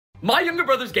My younger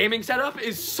brother's gaming setup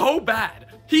is so bad.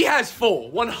 He has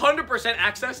full 100%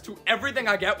 access to everything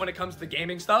I get when it comes to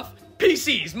gaming stuff.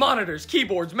 PCs, monitors,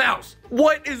 keyboards, mouse.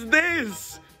 What is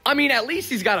this? I mean, at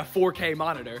least he's got a 4K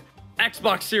monitor.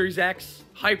 Xbox Series X,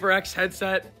 HyperX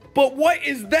headset. But what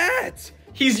is that?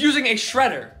 He's using a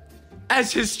shredder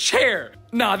as his chair.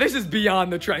 Nah, this is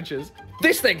beyond the trenches.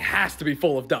 This thing has to be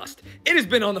full of dust. It has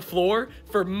been on the floor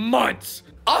for months.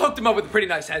 I hooked him up with a pretty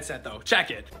nice headset though. Check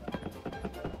it.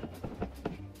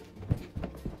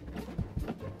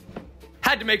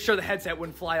 Had to make sure the headset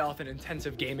wouldn't fly off in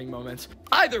intensive gaming moments.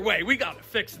 Either way, we gotta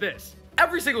fix this.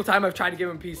 Every single time I've tried to give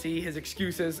him a PC, his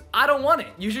excuse is, I don't want it.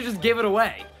 You should just give it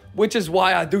away. Which is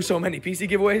why I do so many PC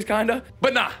giveaways, kinda.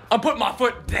 But nah, I'm putting my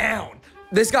foot down.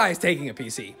 This guy is taking a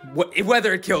PC,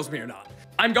 whether it kills me or not.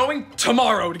 I'm going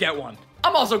tomorrow to get one.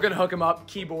 I'm also gonna hook him up,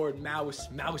 keyboard, mouse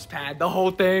pad, the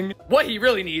whole thing. What he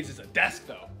really needs is a desk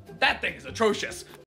though. That thing is atrocious.